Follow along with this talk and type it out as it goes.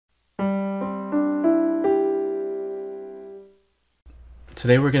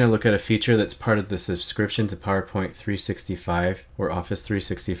Today we're going to look at a feature that's part of the subscription to PowerPoint 365 or Office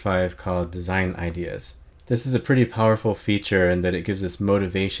 365 called Design Ideas. This is a pretty powerful feature in that it gives us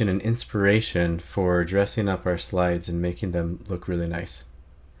motivation and inspiration for dressing up our slides and making them look really nice.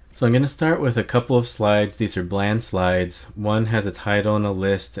 So I'm going to start with a couple of slides. These are bland slides. One has a title and a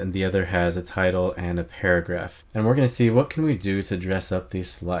list, and the other has a title and a paragraph. And we're going to see what can we do to dress up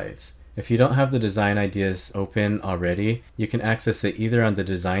these slides. If you don't have the Design Ideas open already, you can access it either on the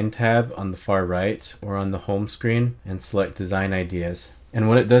Design tab on the far right or on the home screen and select Design Ideas. And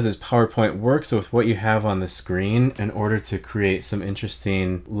what it does is PowerPoint works with what you have on the screen in order to create some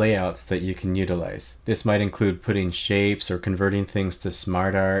interesting layouts that you can utilize. This might include putting shapes or converting things to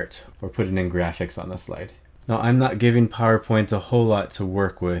smart art or putting in graphics on the slide. Now, I'm not giving PowerPoint a whole lot to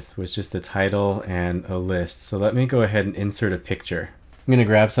work with just the title and a list. So let me go ahead and insert a picture. I'm going to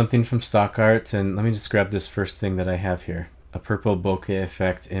grab something from stock art, and let me just grab this first thing that I have here, a purple bokeh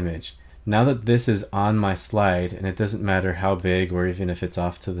effect image. Now that this is on my slide, and it doesn't matter how big or even if it's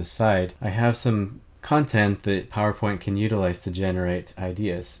off to the side, I have some content that PowerPoint can utilize to generate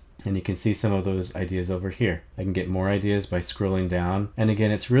ideas. And you can see some of those ideas over here. I can get more ideas by scrolling down. And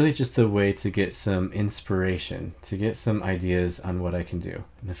again, it's really just a way to get some inspiration, to get some ideas on what I can do.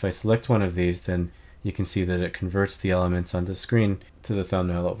 And if I select one of these, then you can see that it converts the elements on the screen to the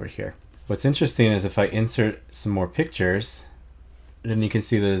thumbnail over here. What's interesting is if I insert some more pictures, then you can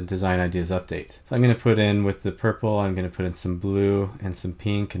see the Design Ideas update. So I'm going to put in, with the purple, I'm going to put in some blue and some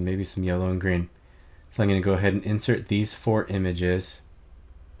pink and maybe some yellow and green. So I'm going to go ahead and insert these 4 images,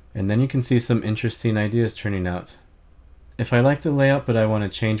 and then you can see some interesting ideas turning out. If I like the layout but I want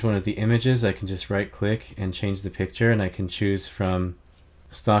to change one of the images, I can just right click and change the picture, and I can choose from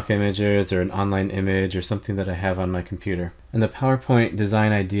stock images or an online image or something that I have on my computer. And the PowerPoint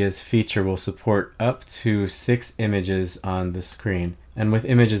Design Ideas feature will support up to 6 images on the screen. And with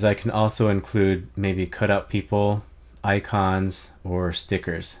images, I can also include maybe cutout people, icons, or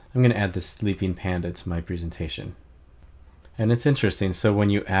stickers. I'm going to add the sleeping panda to my presentation. And it's interesting, so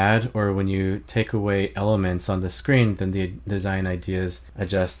when you add or when you take away elements on the screen, then the Design Ideas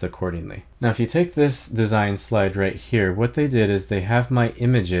adjust accordingly. Now if you take this design slide right here, what they did is they have my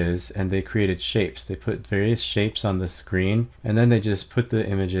images and they created shapes. They put various shapes on the screen, and then they just put the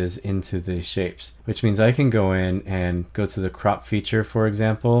images into the shapes, which means I can go in and go to the crop feature, for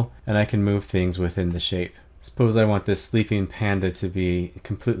example, and I can move things within the shape. Suppose I want this sleeping panda to be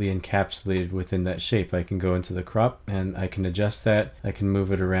completely encapsulated within that shape. I can go into the crop and I can adjust that. I can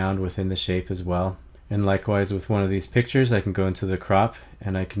move it around within the shape as well. And likewise with one of these pictures, I can go into the crop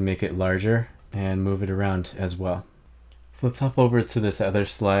and I can make it larger and move it around as well. So let's hop over to this other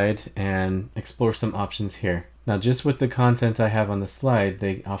slide and explore some options here. Now just with the content I have on the slide,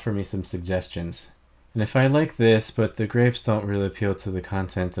 they offer me some suggestions. And if I like this, but the grapes don't really appeal to the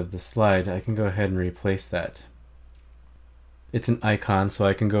content of the slide, I can go ahead and replace that. It's an icon, so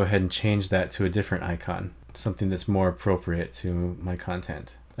I can go ahead and change that to a different icon, something that's more appropriate to my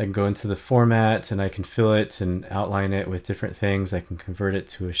content. I can go into the format and I can fill it and outline it with different things. I can convert it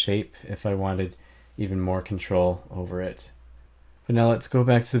to a shape if I wanted even more control over it. But now let's go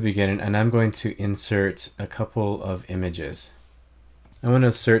back to the beginning, and I'm going to insert a couple of images. I want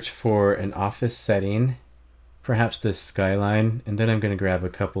to search for an office setting, perhaps this skyline, and then I'm going to grab a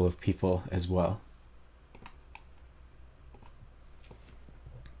couple of people as well.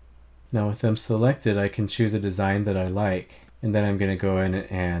 Now with them selected, I can choose a design that I like, and then I'm going to go in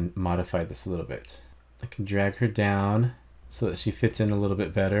and modify this a little bit. I can drag her down so that she fits in a little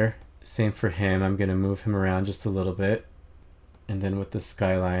bit better. Same for him. I'm going to move him around just a little bit, and then with the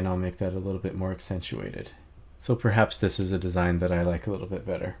skyline, I'll make that a little bit more accentuated. So perhaps this is a design that I like a little bit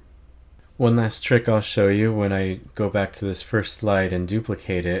better. One last trick I'll show you: when I go back to this first slide and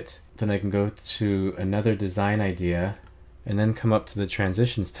duplicate it, then I can go to another design idea and then come up to the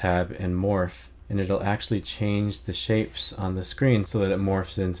Transitions tab and Morph, and it'll actually change the shapes on the screen so that it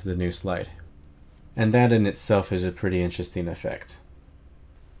morphs into the new slide. And that in itself is a pretty interesting effect.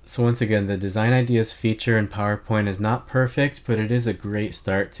 So once again, the Design Ideas feature in PowerPoint is not perfect, but it is a great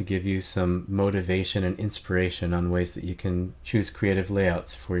start to give you some motivation and inspiration on ways that you can choose creative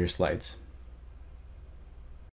layouts for your slides.